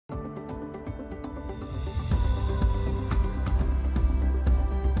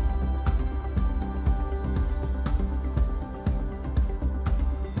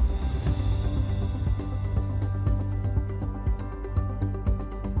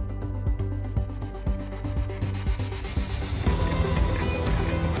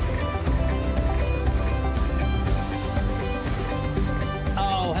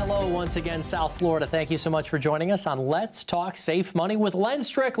once again, South Florida. Thank you so much for joining us on Let's Talk Safe Money with Len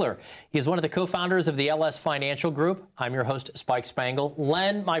Strickler. He's one of the co-founders of the LS Financial Group. I'm your host, Spike Spangle.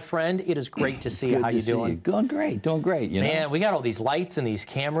 Len, my friend, it is great to see you. How you doing? Doing great, doing great. You know? Man, we got all these lights and these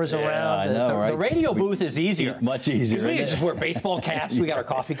cameras around. I know, right? The radio booth is easier. Much easier. We just wear baseball caps. We got our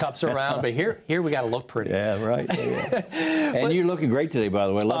coffee cups around, but here we got to look pretty. Yeah, right. Yeah. And you're looking great today, by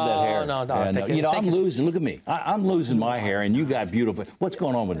the way. Love that hair. No. And, you know, I'm losing. Look at me. I'm losing my hair, and you got beautiful. What's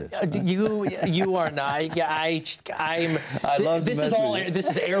going on with this? You are not. I love this is all. This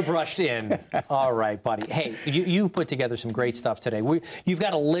is airbrushed in. All right, buddy. Hey, you put together some great stuff today. You've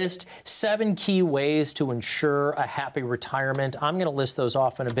got a list, 7 key ways to ensure a happy retirement. I'm going to list those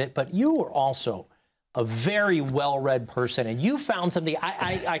off in a bit, but you are also a very well-read person, and you found something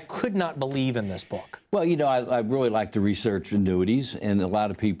I could not believe in this book. Well, you know, I really like to research annuities, and a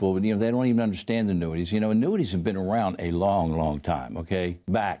lot of people, you know, they don't even understand annuities. You know, annuities have been around a long, long time, okay?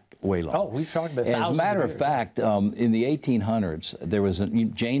 Back way long. Oh, we've talked about thousands. As a matter of fact, in the 1800s, there was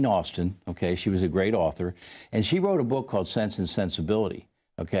Jane Austen, okay? She was a great author, and she wrote a book called Sense and Sensibility.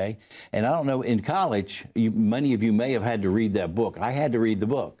 Okay, and I don't know, in college, many of you may have had to read that book. I had to read the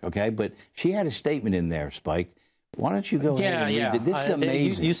book, okay? But she had a statement in there, Spike. Why don't you go ahead and read it? This is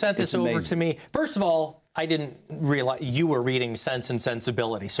amazing. You sent this over to me. First of all, I didn't realize you were reading Sense and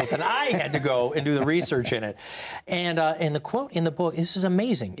Sensibility, so then I had to go and do the research in it. And the quote in the book, this is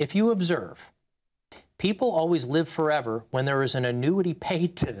amazing. If you observe, people always live forever when there is an annuity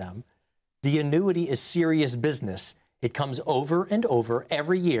paid to them. The annuity is serious business. It comes over and over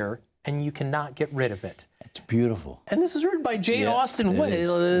every year, and you cannot get rid of it. It's beautiful. And this is written by Jane Austen, what,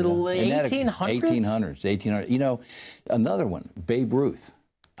 1800s? 1800s. You know, another one, Babe Ruth.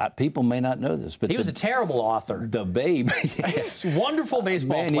 People may not know this, but he was a terrible author. The Babe. Yes, wonderful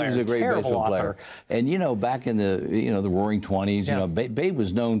baseball player. He was a great baseball player. And, you know, back in the, the Roaring 20s, you know, Babe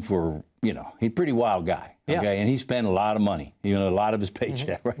was known for, you know, he's a pretty wild guy. Okay, and he spent a lot of money, you know, a lot of his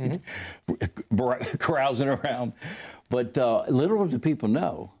paycheck, right? Carousing around. But little do people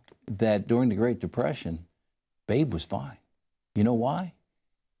know that during the Great Depression, Babe was fine. You know why?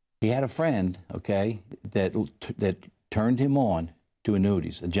 He had a friend, okay, that turned him on to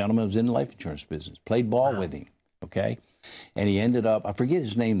annuities. A gentleman was in the life insurance business, played ball with him, okay? And he ended up, I forget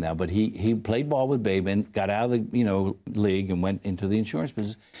his name now, but he played ball with Babe and got out of the, league and went into the insurance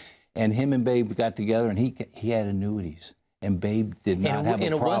business. And him and Babe got together, and he had annuities. And Babe did not have a problem.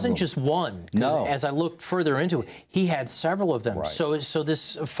 And it wasn't just one. No. As I looked further into it, he had several of them. Right. So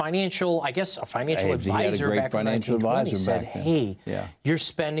this financial, I guess a financial advisor back in 1920 said, hey, you're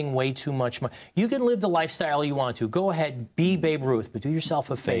spending way too much money. You can live the lifestyle you want to. Go ahead, be Babe Ruth, but do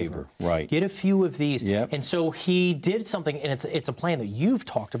yourself a favor. Right. Get a few of these. Yep. And so he did something, and it's a plan that you've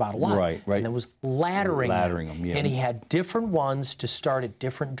talked about a lot. Right. And it was laddering them. Yeah. And he had different ones to start at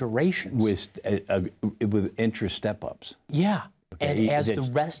different durations. With interest step-ups. Yeah, and as the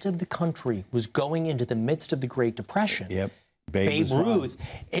rest of the country was going into the midst of the Great Depression, Babe Ruth,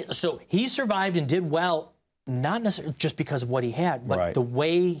 so he survived and did well, not necessarily just because of what he had, but the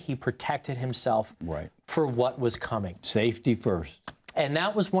way he protected himself for what was coming. Safety first. And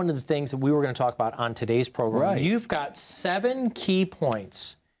that was one of the things that we were going to talk about on today's program. You've got 7 key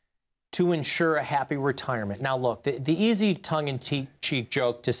points to ensure a happy retirement. Now, look, the easy tongue-in-cheek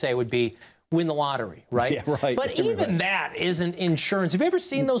joke to say would be, win the lottery, right? Yeah, right. But even that isn't insurance. Have you ever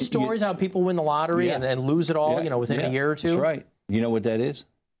seen those stories how people win the lottery and lose it all, within a year or two? That's right. You know what that is?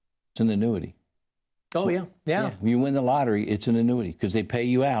 It's an annuity. Oh, yeah. When you win the lottery, it's an annuity because they pay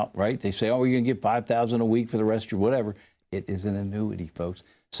you out, right? They say, oh, you're going to get $5,000 a week for the rest of your whatever. It is an annuity, folks.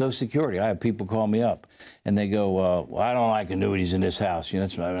 Social Security, I have people call me up, and they go, well, I don't like annuities in this house. You know,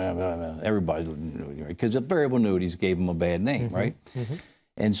 that's everybody's annuity, right? Because the variable annuities gave them a bad name, right?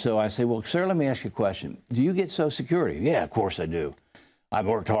 And so I say, well, sir, let me ask you a question. Do you get Social Security? Yeah, of course I do. I've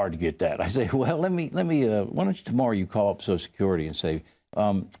worked hard to get that. I say, well, let me. Why don't you tomorrow you call up Social Security and say,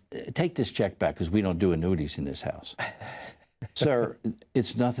 take this check back because we don't do annuities in this house. Sir,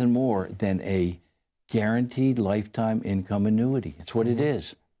 it's nothing more than a guaranteed lifetime income annuity. It's what it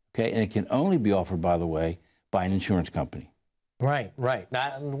is. Okay, and it can only be offered, by the way, by an insurance company. Right.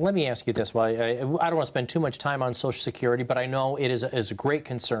 Now, let me ask you this. Well, I don't want to spend too much time on Social Security, but I know it is a great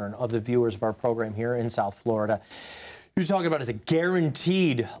concern of the viewers of our program here in South Florida. You're talking about as a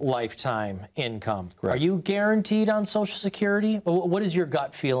guaranteed lifetime income. Correct. Are you guaranteed on Social Security? What is your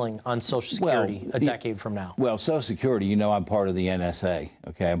gut feeling on Social Security a decade from now? Well, Social Security, you know, I'm part of the NSA.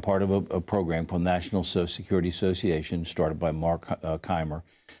 Okay, I'm part of a program called National Social Security Association, started by Mark Keimer.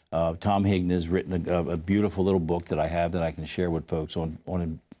 Tom Higna has written a beautiful little book that I have that I can share with folks on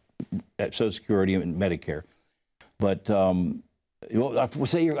Social Security and Medicare. But Well, I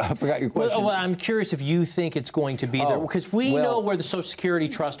forgot your question. Well, I'm curious if you think it's going to be there, because we know where the Social Security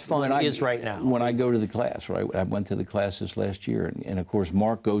Trust Fund is right now. When I go to the class, right, I went to the class this last year, and of course,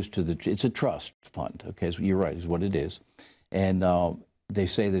 Mark goes to it's a trust fund, okay, so you're right, is what it is. And they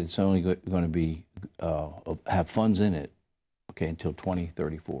say that it's only going to be, have funds in it, okay, until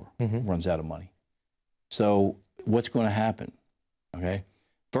 2034, runs out of money. So what's going to happen, okay?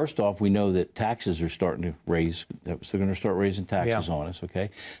 First off, we know that taxes are starting to raise. So they're going to start raising taxes on us. Okay,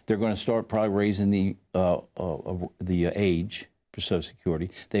 they're going to start probably raising the age for Social Security.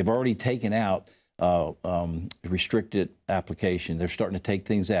 They've already taken out restricted application. They're starting to take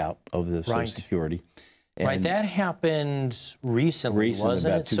things out of the Social Security. And right, that happened recently,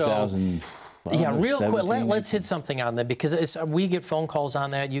 wasn't about it? 2000. Yeah, real quick, let's hit something on that, because we get phone calls on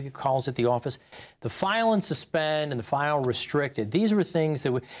that. You get calls at the office. The file and suspend and the file restricted, these were things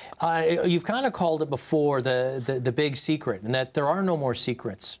that you've kind of called it before the big secret, and that there are no more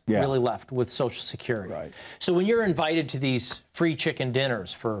secrets really left with Social Security. Right. So when you're invited to these free chicken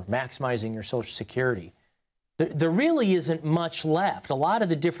dinners for maximizing your Social Security, there really isn't much left. A lot of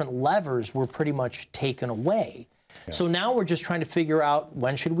the different levers were pretty much taken away. Yeah. So now we're just trying to figure out,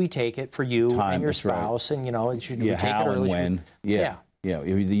 when should we take it for you and your spouse, and should we take it early? And when? Yeah,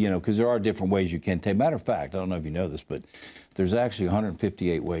 because there are different ways you can take. Matter of fact, I don't know if you know this, but there's actually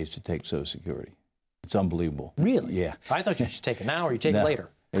 158 ways to take Social Security. It's unbelievable. Really? Yeah. I thought you just take it now, or you take it later.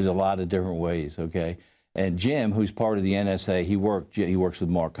 There's a lot of different ways. Okay, and Jim, who's part of the NSA, he works with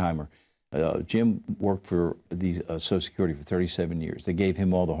Mark Heimer. Jim worked for the Social Security for 37 years. They gave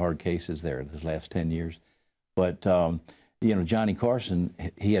him all the hard cases there the last 10 years. But, Johnny Carson,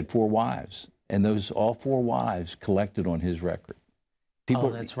 he had 4 wives, and all 4 wives collected on his record. People,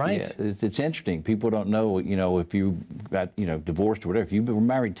 that's right. Yeah, it's interesting. People don't know, if you got, divorced or whatever, if you were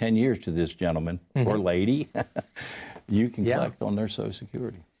married 10 years to this gentleman or lady, you can collect on their Social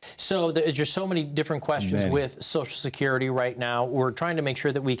Security. So there's just so many different questions with Social Security right now. We're trying to make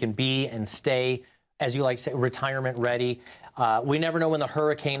sure that we can be and stay, as you like to say, retirement ready. We never know when the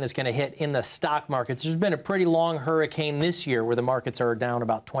hurricane is going to hit in the stock markets. There's been a pretty long hurricane this year where the markets are down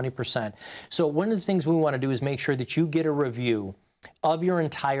about 20%. So one of the things we want to do is make sure that you get a review of your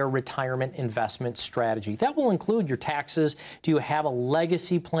entire retirement investment strategy. That will include your taxes. Do you have a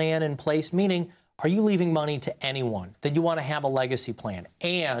legacy plan in place? Meaning, are you leaving money to anyone? That you want to have a legacy plan.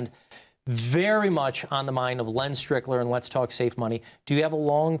 And very much on the mind of Len Strickler and Let's Talk Safe Money, do you have a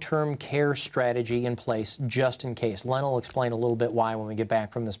long-term care strategy in place just in case? Len will explain a little bit why when we get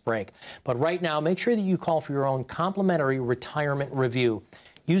back from this break. But right now, make sure that you call for your own complimentary retirement review.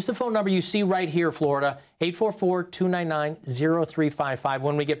 Use the phone number you see right here, Florida, 844-299-0355.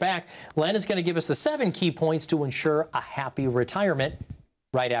 When we get back, Len is going to give us the 7 key points to ensure a happy retirement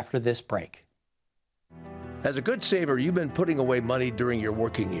right after this break. As a good saver, you've been putting away money during your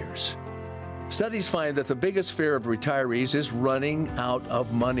working years. Studies find that the biggest fear of retirees is running out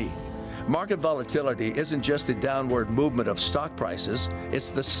of money. Market volatility isn't just the downward movement of stock prices,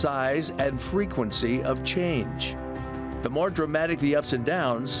 it's the size and frequency of change. The more dramatic the ups and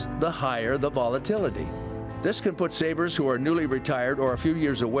downs, the higher the volatility. This can put savers who are newly retired or a few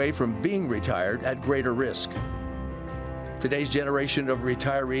years away from being retired at greater risk. Today's generation of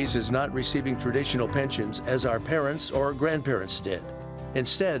retirees is not receiving traditional pensions as our parents or grandparents did.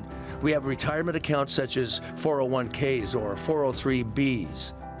 Instead, we have retirement accounts such as 401ks or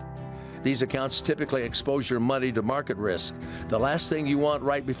 403bs. These accounts typically expose your money to market risk. The last thing you want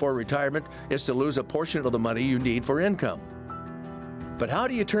right before retirement is to lose a portion of the money you need for income. But how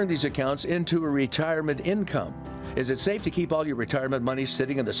do you turn these accounts into a retirement income? Is it safe to keep all your retirement money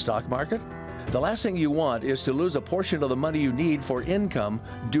sitting in the stock market? The last thing you want is to lose a portion of the money you need for income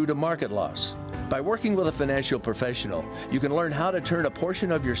due to market loss. By working with a financial professional, you can learn how to turn a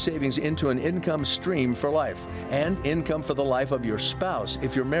portion of your savings into an income stream for life and income for the life of your spouse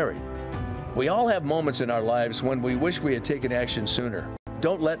if you're married. We all have moments in our lives when we wish we had taken action sooner.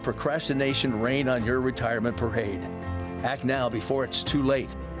 Don't let procrastination reign on your retirement parade. Act now before it's too late.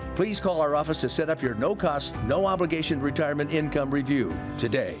 Please call our office to set up your no-cost, no-obligation retirement income review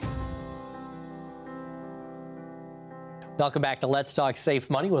today. Welcome back to Let's Talk Safe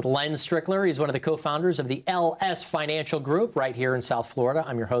Money with Len Strickler. He's one of the co-founders of the LS Financial Group right here in South Florida.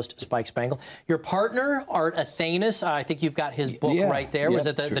 I'm your host, Spike Spangle. Your partner, Art Athanas, I think we know that book right there. Was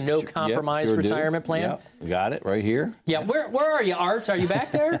it the No Compromise Retirement Plan? Yeah, got it right here. Yeah, where are you, Art? Are you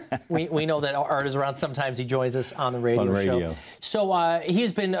back there? we know that Art is around. Sometimes he joins us on the radio show. So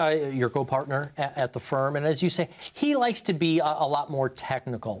he's been your co-partner at the firm, and as you say, he likes to be a lot more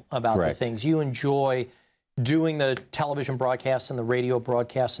technical about the things. You enjoy doing the television broadcasts and the radio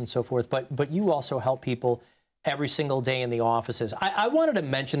broadcasts and so forth, but you also help people every single day in the offices. I wanted to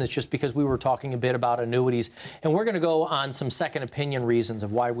mention this just because we were talking a bit about annuities, and we're going to go on some second opinion reasons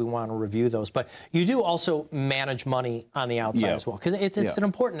of why we want to review those. But you do also manage money on the outside as well, because it's an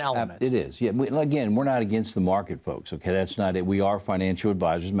important element. It is. Yeah. Again, we're not against the market, folks. Okay, that's not it. We are financial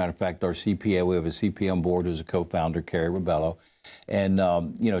advisors. As a matter of fact, our CPA, we have a CPA on board who's a co-founder, 𝘀𝗵𝗵𝙑, and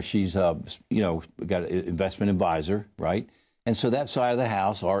you know, she's you know, got an investment advisor, right? And so that side of the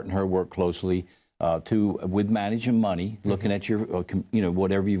house, Art and her work closely with managing money, looking at your, you know,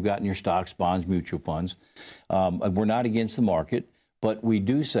 whatever you've got in your stocks, bonds, mutual funds. We're not against the market, but we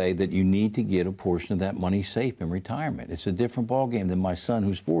do say that you need to get a portion of that money safe in retirement. It's a different ballgame than my son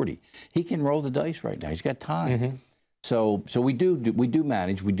who's 40. He can roll the dice right now. He's got time. So we do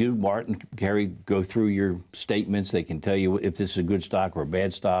manage. We do. Art and Gary go through your statements. They can tell you if this is a good stock or a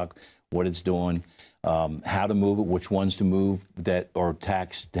bad stock, what it's doing. How to move it, which ones to move that are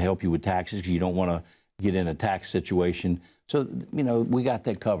taxed to help you with taxes, because you don't want to get in a tax situation. So, you know, we got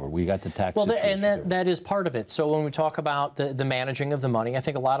that covered. We got the tax situation. And that is part of it. So when we talk about the managing of the money, I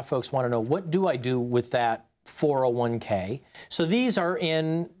think a lot of folks want to know, what do I do with that 401k? So these are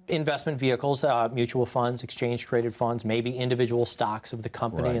in investment vehicles, mutual funds, exchange-traded funds, maybe individual stocks of the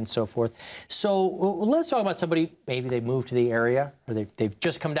company and so forth. So let's talk about somebody, maybe they moved to the area, or they've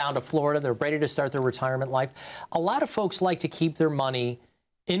just come down to Florida, they're ready to start their retirement life. A lot of folks like to keep their money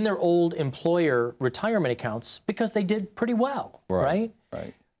in their old employer retirement accounts because they did pretty well, right?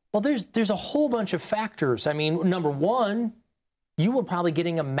 Well, there's a whole bunch of factors. I mean, number one, you were probably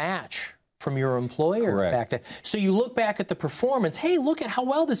getting a match from your employer back then. So you look back at the performance, hey, look at how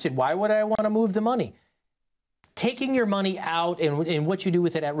well this did. Why would I want to move the money? Taking your money out and what you do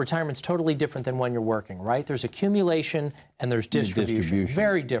with it at retirement is totally different than when you're working, right? There's accumulation and there's distribution.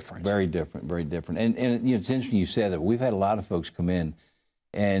 Very different. Very different, very different. And you know, it's interesting you said that. We've had a lot of folks come in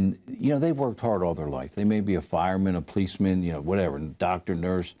and, you know, they've worked hard all their life. They may be a fireman, a policeman, you know, whatever, doctor,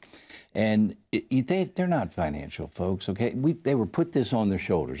 nurse. And they're not financial folks, okay? They were put this on their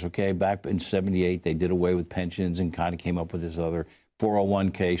shoulders, okay? Back in '78, they did away with pensions and kind of came up with this other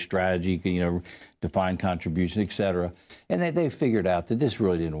 401k strategy, you know, defined contribution, et cetera. And they figured out that this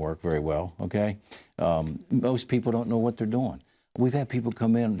really didn't work very well, okay? Most people don't know what they're doing. We've had people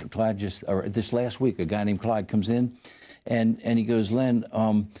come in, Clyde this last week, a guy named Clyde comes in, and he goes, Len,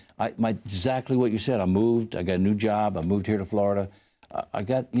 exactly what you said. I moved, I got a new job, I moved here to Florida. I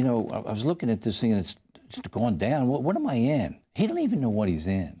got, you know, I was looking at this thing and it's going down. What am I in? He don't even know what he's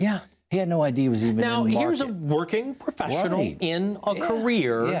in. Yeah. He had no idea he was even in the market. Now, here's a working professional in a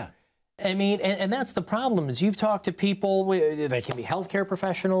career. Yeah. I mean, and that's the problem, is you've talked to people, they can be healthcare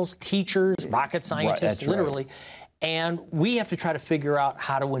professionals, teachers, rocket scientists, literally. And we have to try to figure out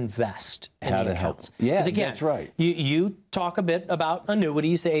how to invest in the accounts. Yeah, again, that's right. You talk a bit about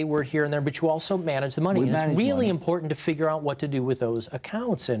annuities, they were here and there, but you also manage the money. And it's really important to figure out what to do with those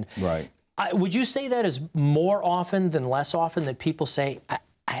accounts. And would you say that is more often than less often that people say,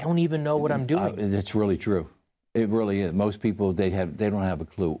 I don't even know what I'm doing? It's really true. It really is. Most people, they don't have a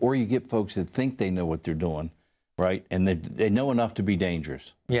clue. Or you get folks that think they know what they're doing, right? And they know enough to be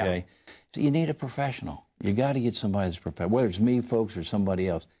dangerous, okay? So you need a professional. You got to get somebody that's professional, whether it's me, folks, or somebody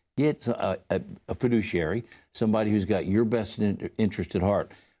else. Get a fiduciary, somebody who's got your best interest at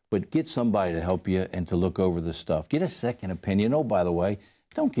heart. But get somebody to help you and to look over the stuff. Get a second opinion. Oh, by the way,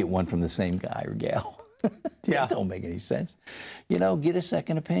 don't get one from the same guy or gal. That don't make any sense. You know, get a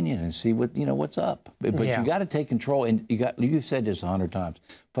second opinion and see what, you know, what's up. But you got to take control, and you've said this 100 times,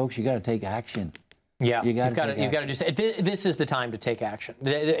 folks. You got to take action. Yeah, you've got to do something. This is the time to take action.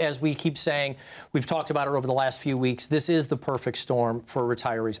 As we keep saying, we've talked about it over the last few weeks, this is the perfect storm for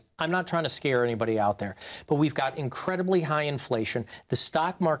retirees. I'm not trying to scare anybody out there, but we've got incredibly high inflation. The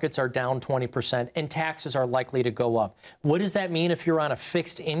stock markets are down 20%, and taxes are likely to go up. What does that mean if you're on a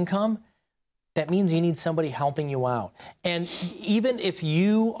fixed income? That means you need somebody helping you out. And even if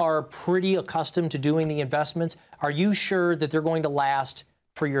you are pretty accustomed to doing the investments, are you sure that they're going to last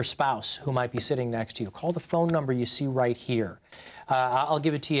for your spouse who might be sitting next to you? Call the phone number you see right here. I'll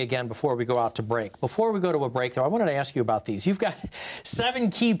give it to you again before we go out to break. Before we go to a break, though, I wanted to ask you about these. You've got 7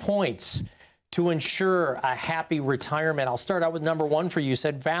 key points to ensure a happy retirement. I'll start out with number 1 for you. You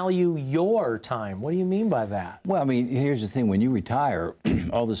said value your time. What do you mean by that? Well, I mean, here's the thing. When you retire,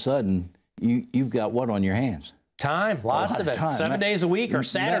 all of a sudden, you've got what on your hands? Time, lots of it. 7 days a week or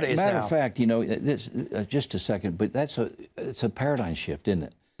Saturdays now. Matter of fact, you know, just a second, but it's a paradigm shift, isn't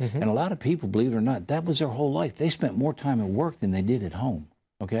it? And a lot of people, believe it or not, that was their whole life. They spent more time at work than they did at home,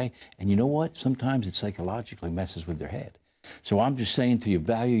 okay? And you know what? Sometimes it psychologically messes with their head. So I'm just saying to you,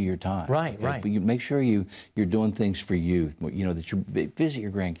 value your time. Right, okay? But you make sure you're doing things for you. You know, that you visit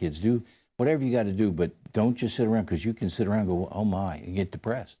your grandkids, whatever you got to do, but don't just sit around, because you can sit around and go, oh my, and get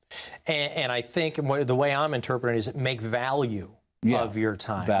depressed. And I think the way I'm interpreting it is make value of your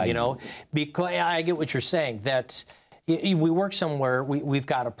time. Value. You know, because I get what you're saying, that we work somewhere, we've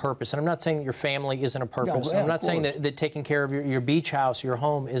got a purpose. And I'm not saying that your family isn't a purpose. I'm not saying that taking care of your beach house, your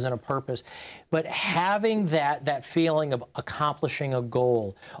home, isn't a purpose. But having that feeling of accomplishing a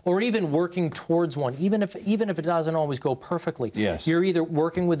goal, or even working towards one, even if it doesn't always go perfectly, you're either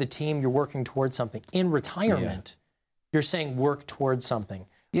working with a team, you're working towards something. In retirement, you're saying work towards something.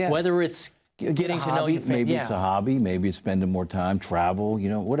 Whether it's getting to know your family. Maybe it's a hobby, maybe it's spending more time, travel, you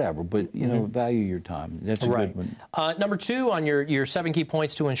know, whatever. But, you know, value your time. That's a good one. Number 2 on your 7 key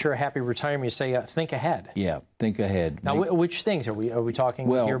points to ensure a happy retirement, you say think ahead. Yeah, think ahead. Now, which things? Are we talking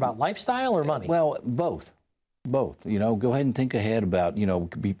here about lifestyle or money? Well, both. Both. You know, go ahead and think ahead about, you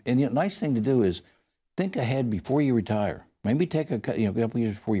know, and the nice thing to do is think ahead before you retire. Maybe take a couple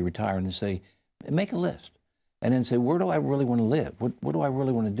years before you retire and then say, make a list. And then say, where do I really want to live? What do I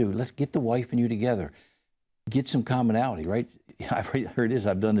really want to do? Let's get the wife and you together. Get some commonality, right? I've heard this.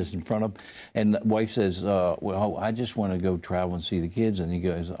 I've done this in front of, and the wife says, well, I just want to go travel and see the kids. And he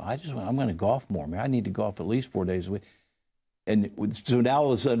goes, I'm going to golf more, man. I need to golf at least 4 days a week. And so now all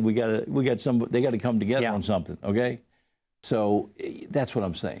of a sudden they got to come together on something, okay? So that's what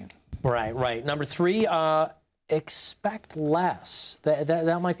I'm saying. Right. Number 3, expect less.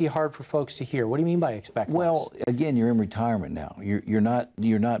 That might be hard for folks to hear. What do you mean by expect less? Well, again, you're in retirement now. You're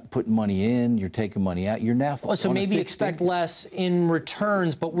not putting money in. You're taking money out. You're now. So maybe expect less in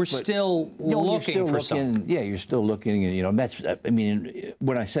returns, but we're still looking for something. Yeah, you're still looking, and you know that's. I mean,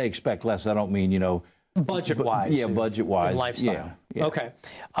 when I say expect less, I don't mean, you know, budget-wise. Yeah, budget-wise. Lifestyle. Yeah. Okay.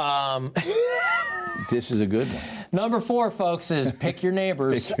 This is a good one. Number 4, folks, is pick your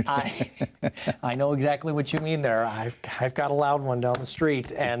neighbors. I know exactly what you mean there. I've got a loud one down the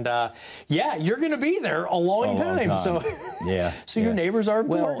street, and yeah, you're going to be there a long time. So your neighbors are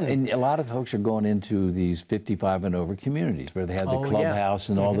important. Well, and a lot of folks are going into these 55 and over communities where they have the clubhouse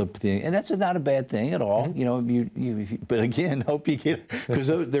and all the things, and that's not a bad thing at all. You know, but again, hope you get, because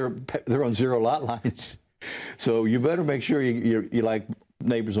they're on 0 lot lines, so you better make sure you like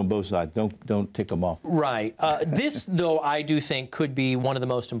neighbors on both sides. Don't tick them off. Right. This, though, I do think could be one of the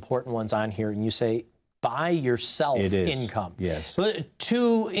most important ones on here. And you say, buy yourself income. Yes.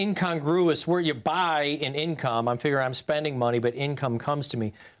 Too incongruous where you buy an income. I'm figuring I'm spending money, but income comes to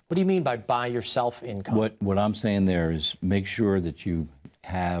me. What do you mean by buy yourself income? What I'm saying there is make sure that you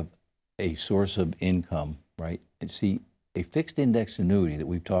have a source of income, right? And see, a fixed index annuity that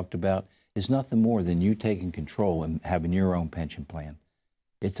we've talked about is nothing more than you taking control and having your own pension plan.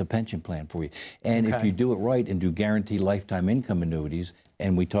 It's a pension plan for you. And if you do it right and do guaranteed lifetime income annuities,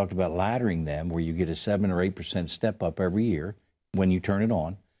 and we talked about laddering them, where you get a 7 or 8% step up every year when you turn it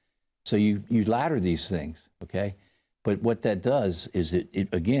on. So you ladder these things, okay? But what that does is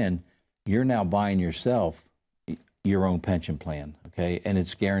again, you're now buying yourself your own pension plan, okay? And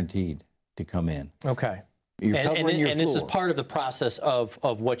it's guaranteed to come in. Okay. And this is part of the process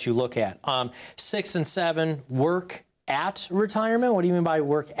of what you look at. 6 and 7, work at retirement? What do you mean by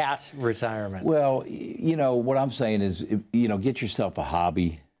work at retirement? Well, you know, what I'm saying is, you know, get yourself a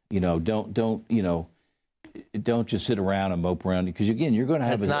hobby. You know, don't just sit around and mope around, because again, you're going to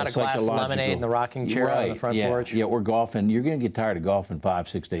have it's not a glass of lemonade in the rocking chair on the front porch. Yeah, or golfing. You're going to get tired of golfing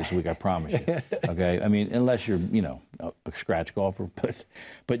 5-6 days a week. I promise you. Okay, I mean, unless you're, you know, a scratch golfer,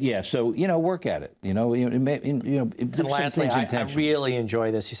 but yeah. So you know, work at it. You know, and lastly, I really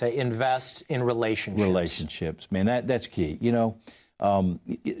enjoy this. You say invest in relationships. Relationships, man, that's key. You know,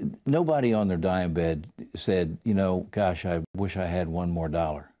 nobody on their dying bed said, you know, gosh, I wish I had $1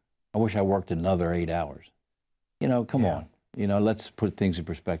 more. I wish I worked another 8 hours. You know, come on. You know, let's put things in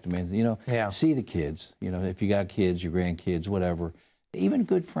perspective, man. You know, see the kids. You know, if you got kids, your grandkids, whatever. Even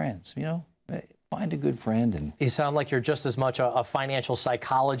good friends, you know. Find a good friend. And you sound like you're just as much a financial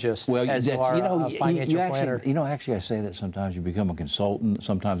psychologist as you are a financial planner. You know, actually, I say that sometimes you become a consultant,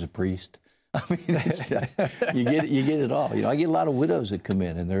 sometimes a priest. I mean, you get it all. You know, I get a lot of widows that come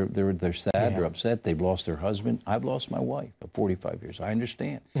in and they're sad, they're upset, they've lost their husband. I've lost my wife of 45 years. I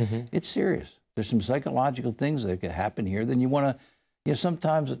understand. It's serious. There's some psychological things that could happen here. Then you want to, you know,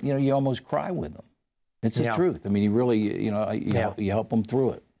 sometimes, you know, you almost cry with them. It's the truth. I mean, you really, you know, you help them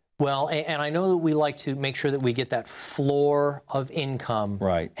through it. Well, and I know that we like to make sure that we get that floor of income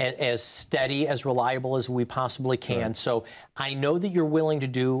as steady, as reliable as we possibly can. So I know that you're willing to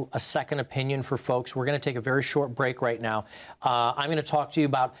do a second opinion for folks. We're going to take a very short break right now. I'm going to talk to you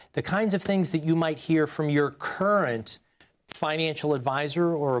about the kinds of things that you might hear from your current financial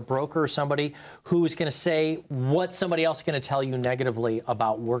advisor or a broker or somebody who's going to say what somebody else is going to tell you negatively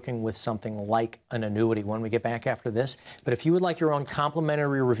about working with something like an annuity when we get back after this. But if you would like your own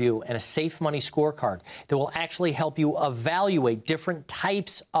complimentary review and a safe money scorecard that will actually help you evaluate different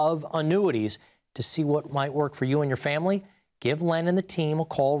types of annuities to see what might work for you and your family, give Len and the team a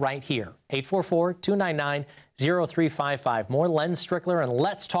call right here, 844-299-0355. More Len Strickler and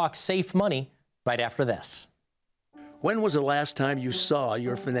Let's Talk Safe Money right after this. When was the last time you saw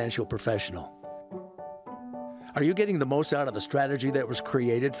your financial professional? Are you getting the most out of the strategy that was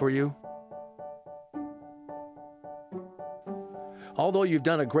created for you? Although you've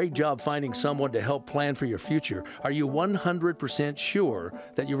done a great job finding someone to help plan for your future, are you 100% sure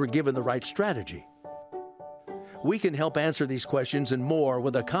that you were given the right strategy? We can help answer these questions and more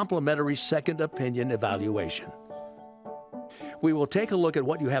with a complimentary second opinion evaluation. We will take a look at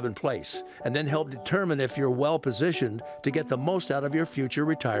what you have in place and then help determine if you're well positioned to get the most out of your future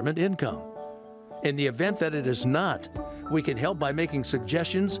retirement income. In the event that it is not, we can help by making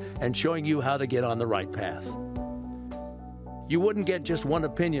suggestions and showing you how to get on the right path. You wouldn't get just one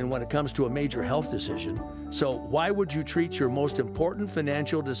opinion when it comes to a major health decision, so why would you treat your most important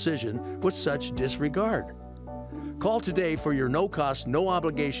financial decision with such disregard? Call today for your no-cost,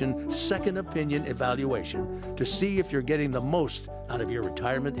 no-obligation second opinion evaluation to see if you're getting the most out of your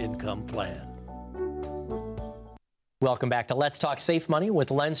retirement income plan. Welcome back to Let's Talk Safe Money with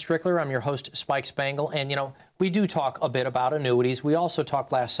Len Strickler. I'm your host, Spike Spangle. And, you know, we do talk a bit about annuities. We also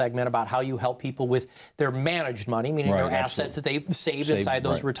talked last segment about how you help people with their managed money, meaning their assets that they've saved inside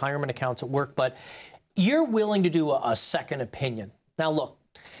those retirement accounts at work. But you're willing to do a second opinion. Now, look,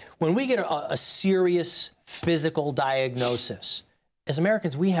 when we get a serious physical diagnosis, as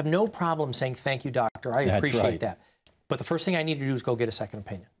Americans, we have no problem saying, thank you, doctor. I appreciate that. But the first thing I need to do is go get a second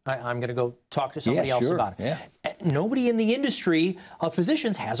opinion. I'm going to go talk to somebody else about it. Nobody in the industry of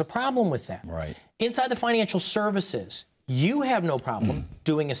physicians has a problem with that. Inside the financial services, you have no problem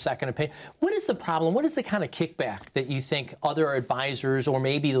doing a second opinion. What is the problem? What is the kind of kickback that you think other advisors or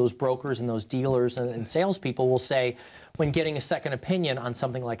maybe those brokers and those dealers and salespeople will say when getting a second opinion on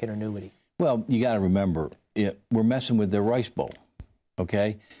something like an annuity? Well, you got to remember, we're messing with their rice bowl,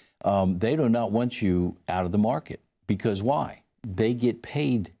 okay? They do not want you out of the market because why? They get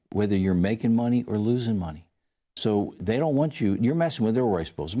paid whether you're making money or losing money. So they don't want you, you're messing with their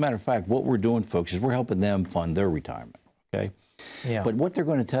rice bowl. As a matter of fact, what we're doing, folks, is we're helping them fund their retirement, okay? But what they're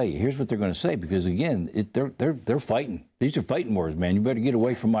going to tell you, here's what they're going to say, because again, they're fighting. These are fighting wars, man. You better get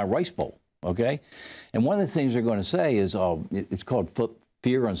away from my rice bowl, okay? And one of the things they're going to say is, it's called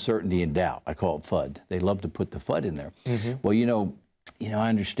fear, uncertainty, and doubt. I call it FUD. They love to put the FUD in there. Well, you know, I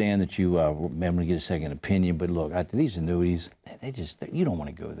understand that you, I'm going to get a second opinion, but look, these annuities, you don't want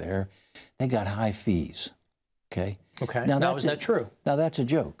to go there. They got high fees, okay? Now is that true? Now, that's a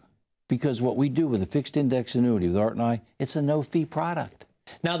joke, because what we do with a fixed index annuity with Art and I, it's a no-fee product.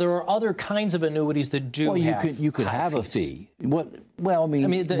 Now, there are other kinds of annuities that do you could have a fee. Well, I mean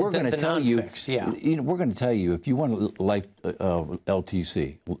we're going to tell you, we're going to tell you if you want a life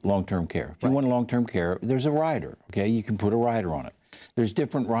LTC, long-term care. If you want long-term care, there's a rider, okay? You can put a rider on it. There's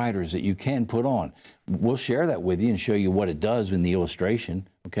different riders that you can put on. We'll share that with you and show you what it does in the illustration,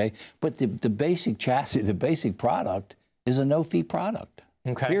 okay? But the basic chassis, the basic product is a no-fee product,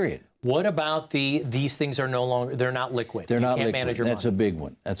 period. What about these things are no longer, they're not liquid. They're not liquid. Manage your That's a big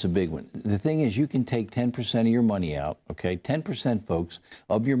one. That's a big one. The thing is, you can take 10% of your money out, okay? 10%, folks,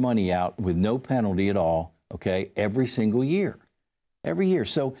 of your money out with no penalty at all, okay? Every single year. Every year.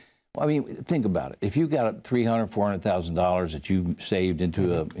 So, I mean, think about it. If you've got $300,000, $400,000 that you've saved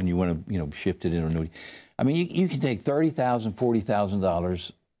into and you want to, shift it into annuity, I mean, you can take $30,000,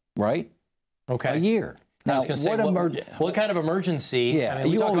 $40,000, right? A year. Now, what kind of emergency? Yeah, I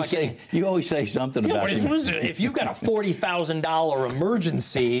mean, you always say something about it. If you've got a $40,000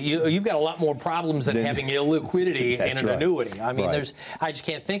 emergency, you've got a lot more problems than having illiquidity in an annuity. I mean, I just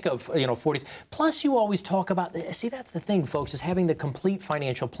can't think of 40. Plus, you always talk about. See, that's the thing, folks, is having the complete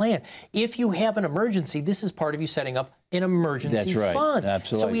financial plan. If you have an emergency, this is part of you setting up an emergency fund.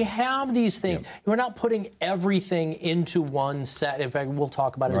 Absolutely. So we have these things. We're not putting everything into one set. In fact, we'll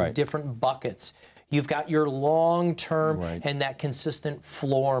talk about it as different buckets. You've got your long-term and that consistent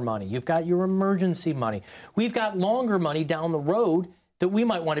floor money. You've got your emergency money. We've got longer money down the road that we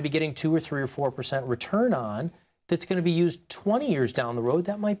might want to be getting 2 or 3 or 4% return on that's going to be used 20 years down the road.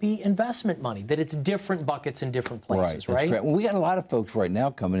 That might be investment money, that it's different buckets in different places, right? Well, we got a lot of folks right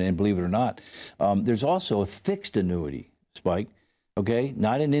now coming in, believe it or not. There's also a fixed annuity, Spike, okay?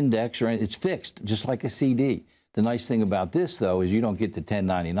 Not an index or anything. It's fixed, just like a CD. The nice thing about this, though, is you don't get the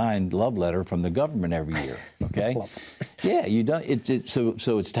 1099 love letter from the government every year, okay? Yeah, you don't.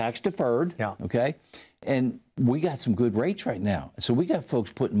 So it's tax deferred, okay? And we got some good rates right now. So we got folks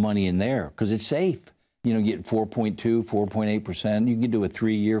putting money in there because it's safe. You know, getting 4.2, 4.8%. You can do a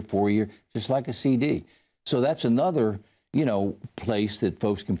 3-year, 4-year, just like a CD. So that's another, you know, place that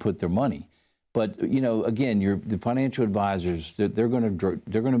folks can put their money. But, you know, again, the financial advisors, they're going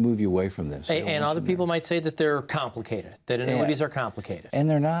to move you away from this. And other people might say that they're complicated, that annuities are complicated. And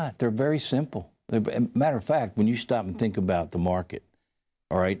they're not. They're very simple. Matter of fact, when you stop and think about the market,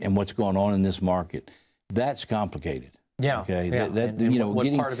 all right, and what's going on in this market, that's complicated. Yeah. Okay. Yeah. You know,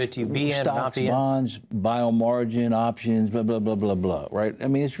 what part of it do you be in, not be in? Bonds, bio margin, options, blah, blah, blah, blah, blah, right? I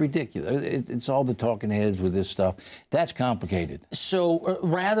mean, it's ridiculous. It's all the talking heads with this stuff. That's complicated. So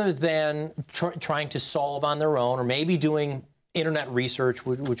rather than trying to solve on their own or maybe doing internet research,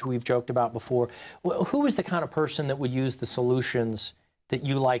 which we've joked about before, who is the kind of person that would use the solutions that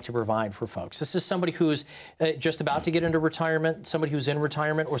you like to provide for folks? This is somebody who's just about to get into retirement, somebody who's in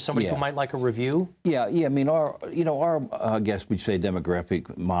retirement, or somebody who might like a review? Yeah. I mean, I guess we'd say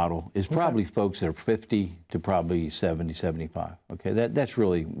demographic model is probably folks that are 50 to probably 70, 75. Okay, that's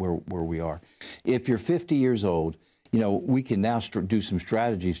really where we are. If you're 50 years old, you know, we can now do some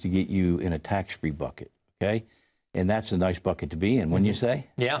strategies to get you in a tax-free bucket. Okay. And that's a nice bucket to be in, wouldn't you say?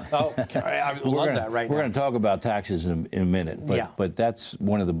 Yeah. Oh, I love that right now. We're going to talk about taxes in a minute, but that's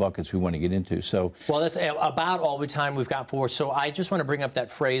one of the buckets we want to get into. So, well, that's about all the time we've got for. So I just want to bring up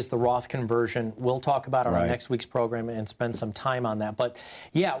that phrase, the Roth conversion. We'll talk about it on next week's program and spend some time on that. But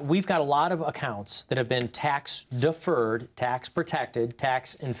yeah, we've got a lot of accounts that have been tax deferred, tax protected,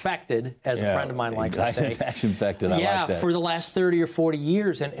 tax infected, as a friend of mine likes to say. Tax infected. I like that. For the last 30 or 40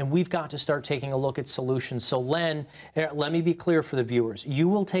 years, and we've got to start taking a look at solutions. So Len, let me be clear for the viewers. You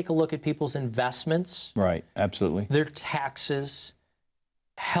will take a look at people's investments. Right, absolutely. Their taxes,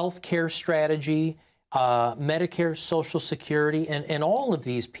 healthcare strategy, Medicare, Social Security, and all of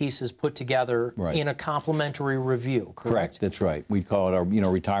these pieces put together in a complimentary review, correct? Correct, that's right. We call it our,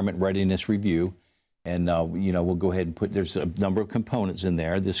 retirement readiness review. And, we'll go ahead and there's a number of components in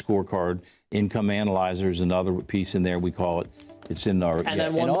there. The scorecard, income analyzer is another piece in there, we call it. It's in our, and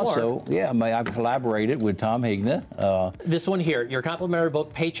then one more. Also, I've collaborated with Tom Higna. This one here, your complimentary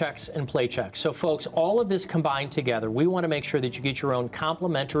book, Paychecks and Playchecks. So folks, all of this combined together, we want to make sure that you get your own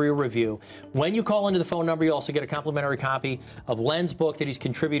complimentary review. When you call into the phone number, you also get a complimentary copy of Len's book that he's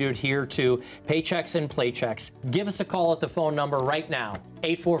contributed here to Paychecks and Playchecks. Give us a call at the phone number right now,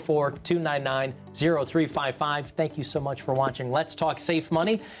 844-299-0355. Thank you so much for watching Let's Talk Safe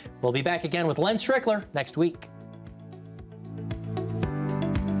Money. We'll be back again with Len Strickler next week.